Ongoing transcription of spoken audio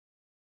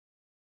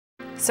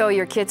So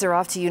your kids are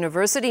off to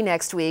university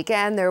next week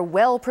and they're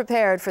well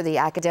prepared for the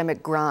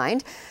academic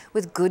grind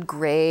with good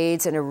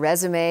grades and a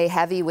resume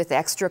heavy with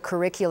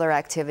extracurricular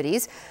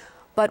activities.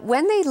 But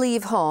when they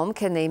leave home,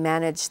 can they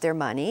manage their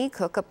money,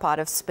 cook a pot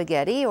of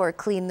spaghetti, or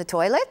clean the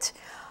toilet?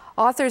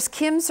 Authors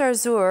Kim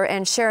Sarzour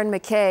and Sharon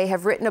McKay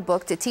have written a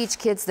book to teach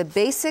kids the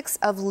basics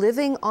of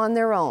living on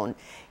their own.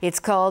 It's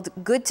called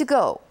Good to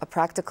Go, A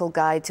Practical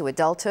Guide to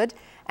Adulthood.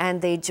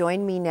 And they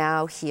join me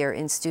now here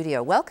in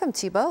studio. Welcome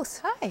to you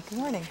both. Hi, good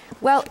morning.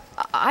 Well,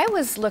 I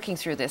was looking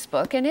through this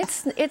book, and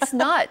it's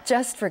not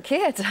just for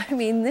kids. I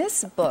mean,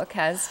 this book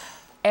has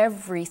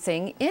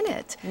everything in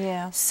it.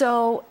 Yeah.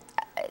 So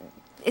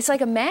it's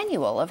like a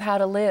manual of how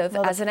to live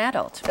as an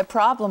adult. The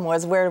problem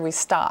was, where do we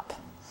stop?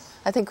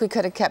 I think we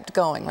could have kept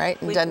going, right?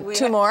 And done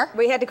two more.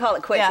 We had to call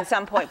it quits at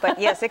some point,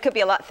 but yes, it could be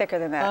a lot thicker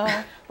than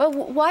that. Well,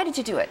 why did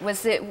you do it?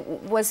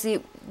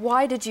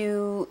 Why did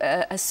you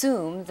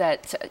assume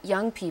that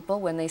young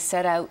people, when they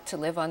set out to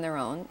live on their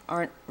own,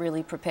 aren't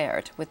really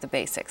prepared with the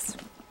basics?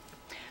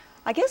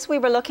 I guess we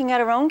were looking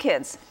at our own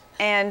kids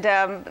and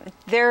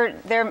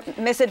their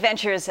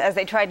misadventures as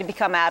they tried to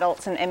become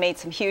adults and made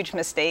some huge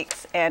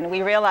mistakes. And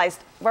we realized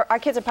our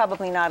kids are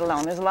probably not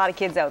alone. There's a lot of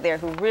kids out there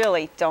who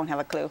really don't have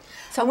a clue.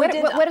 So what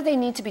do they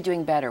need to be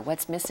doing better?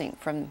 What's missing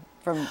from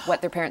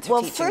what their parents are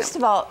teaching them? Well, first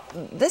of all,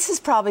 this is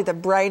probably the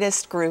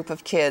brightest group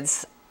of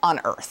kids on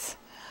earth.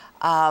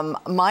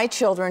 My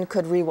children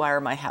could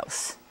rewire my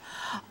house.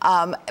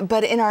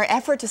 But in our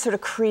effort to sort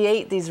of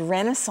create these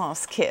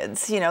Renaissance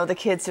kids, you know, the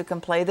kids who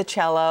can play the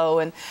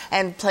cello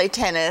and play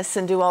tennis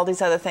and do all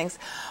these other things,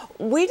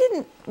 we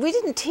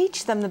didn't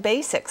teach them the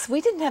basics. We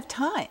didn't have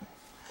time.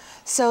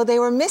 So they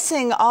were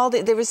missing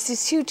there was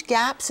these huge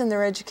gaps in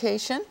their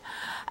education.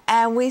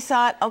 And we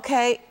thought,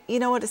 okay, you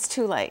know what, it's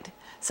too late.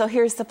 So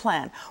here's the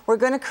plan. We're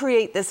going to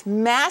create this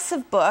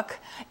massive book.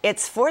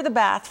 It's for the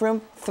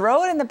bathroom.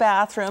 Throw it in the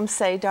bathroom.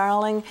 Say,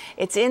 darling,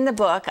 it's in the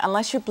book.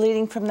 Unless you're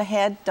bleeding from the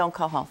head, don't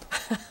go home.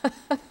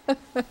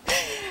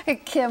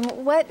 Kim,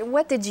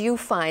 what did you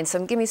find?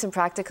 Give me some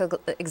practical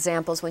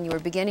examples when you were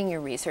beginning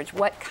your research.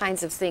 What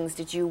kinds of things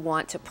did you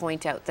want to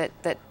point out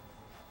that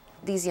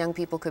these young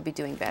people could be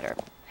doing better?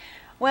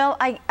 Well,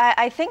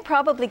 I think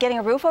probably getting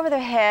a roof over their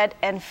head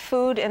and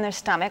food in their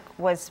stomach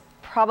was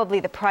probably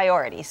the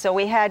priority. So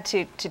we had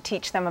to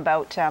teach them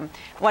about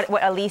what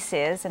a lease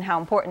is and how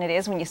important it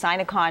is when you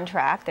sign a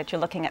contract that you're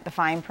looking at the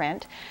fine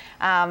print,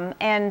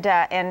 and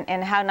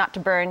how not to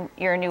burn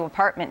your new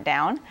apartment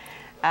down,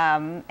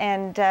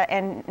 and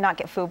not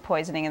get food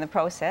poisoning in the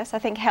process. I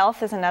think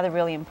health is another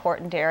really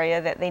important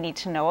area that they need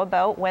to know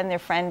about. When their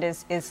friend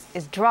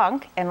is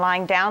drunk and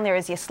lying down there,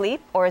 is he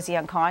asleep or is he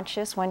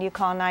unconscious? When do you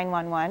call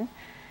 911?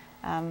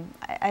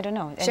 I don't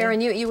know. Sharon,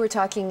 you were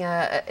talking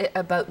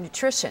about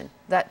nutrition.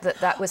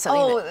 That was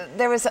something. Oh,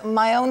 there was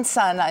my own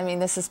son. I mean,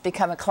 this has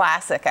become a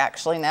classic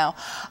actually now.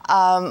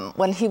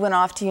 When he went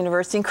off to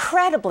university,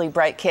 incredibly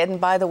bright kid, and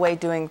by the way,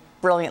 doing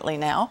brilliantly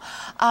now,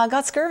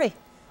 got scurvy,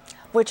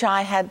 which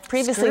I had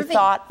previously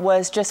thought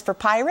was just for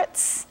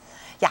pirates.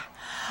 Yeah.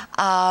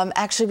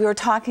 Actually, we were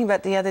talking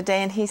about the other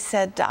day, and he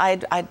said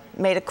I'd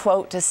made a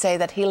quote to say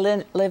that he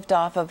lived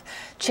off of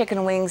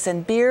chicken wings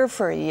and beer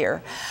for a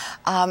year.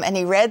 And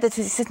he read that.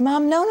 He said,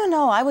 Mom,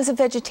 no, I was a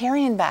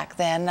vegetarian back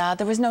then.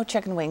 There was no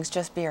chicken wings,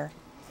 just beer.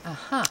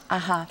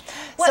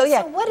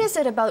 So what is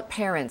it about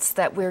parents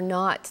that we're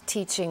not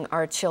teaching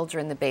our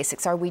children the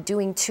basics? Are we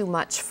doing too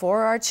much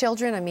for our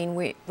children? I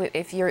mean,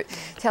 if you're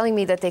telling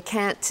me that they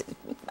can't,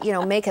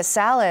 make a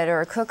salad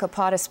or cook a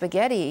pot of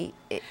spaghetti.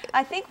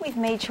 I think we've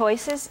made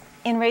choices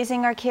in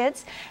raising our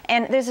kids,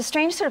 and there's a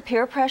strange sort of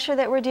peer pressure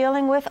that we're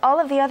dealing with. All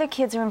of the other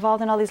kids are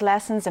involved in all these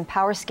lessons and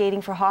power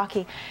skating for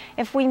hockey.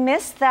 If we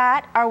miss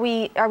that, are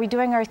we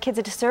doing our kids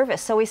a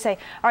disservice? So we say,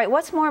 all right,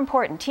 what's more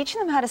important, teaching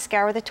them how to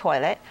scour the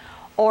toilet,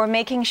 or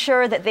making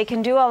sure that they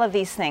can do all of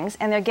these things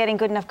and they're getting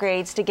good enough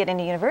grades to get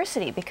into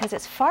university? Because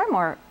it's far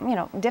more,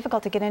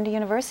 difficult to get into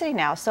university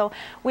now. So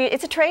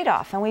it's a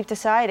trade-off, and we've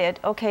decided,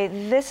 okay,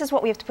 this is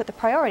what we have to put the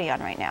priority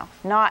on right now,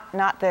 not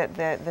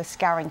the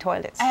scouring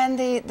toilets. And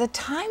the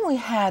time we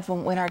had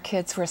when our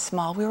kids were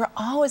small, we were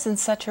always in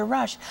such a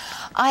rush.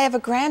 I have a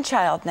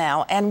grandchild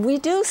now, and we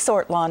do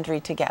sort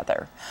laundry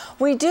together.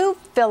 We do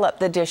fill up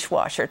the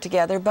dishwasher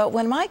together, but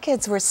when my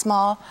kids were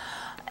small,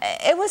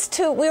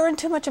 we were in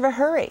too much of a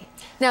hurry.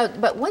 Now,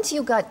 but once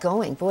you got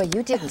going, boy,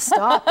 you didn't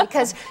stop,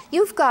 because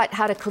you've got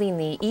how to clean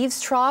the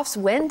eaves troughs,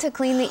 when to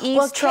clean the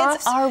eaves troughs. Well,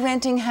 kids are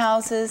renting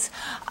houses.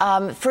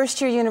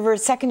 First-year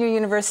university, second-year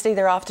university,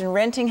 they're often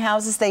renting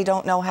houses. They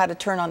don't know how to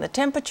turn on the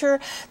temperature.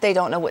 They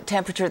don't know what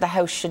temperature the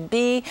house should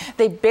be.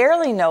 They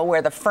barely know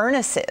where the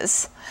furnace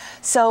is.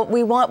 So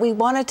we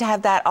wanted to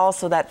have that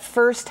also, that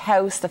first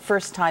house, the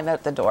first time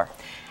out the door.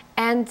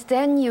 And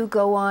then you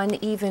go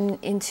on even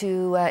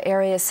into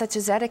areas such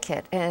as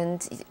etiquette.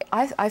 And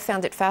I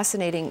found it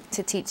fascinating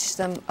to teach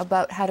them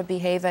about how to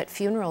behave at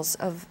funerals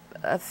of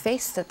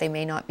faiths that they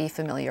may not be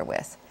familiar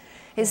with.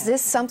 Is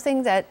this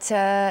something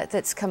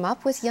that's come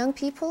up with young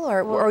people,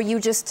 or you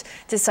just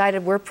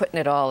decided we're putting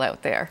it all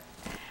out there?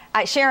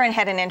 Sharon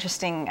had an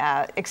interesting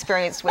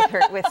experience with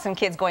with some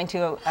kids going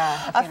to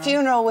a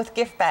funeral with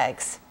gift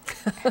bags.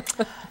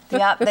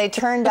 Yeah, they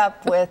turned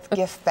up with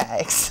gift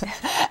bags,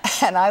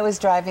 and I was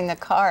driving the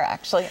car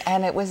actually,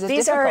 and it was a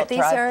difficult drive.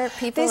 These are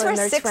people These in were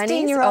their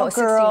 16-year-old 20s?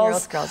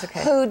 girls, 16-year-old girls,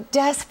 okay. who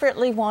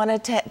desperately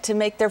wanted to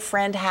make their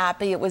friend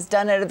happy. It was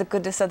done out of the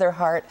goodness of their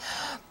heart,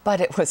 but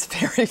it was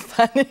very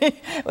funny.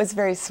 It was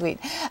very sweet.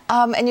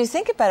 And you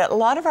think about it, a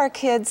lot of our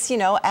kids, you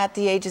know, at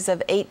the ages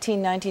of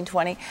 18, 19,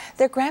 20,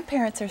 their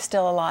grandparents are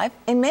still alive.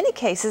 In many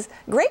cases,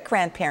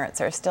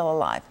 great-grandparents are still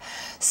alive.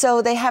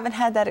 So they haven't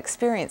had that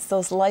experience,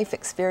 those life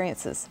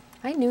experiences.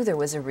 I knew there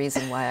was a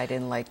reason why I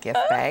didn't like gift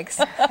bags.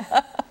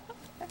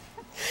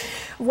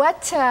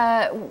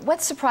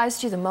 What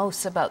surprised you the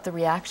most about the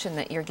reaction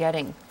that you're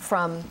getting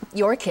from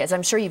your kids?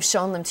 I'm sure you've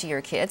shown them to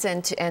your kids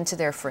and to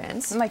their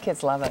friends. My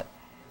kids love it.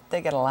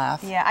 They get a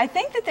laugh. Yeah, I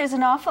think that there's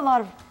an awful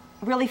lot of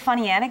really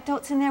funny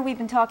anecdotes in there. We've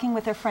been talking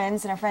with our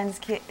friends and our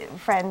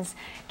friends'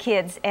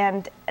 kids,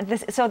 and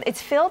so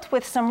it's filled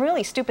with some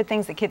really stupid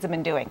things that kids have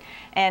been doing.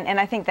 And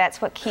I think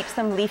that's what keeps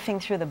them leafing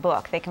through the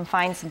book. They can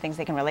find some things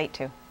they can relate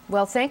to.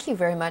 Well, thank you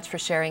very much for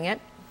sharing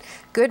it.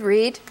 Good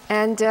read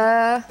and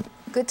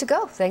good to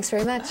go. Thanks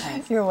very much.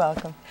 You're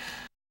welcome.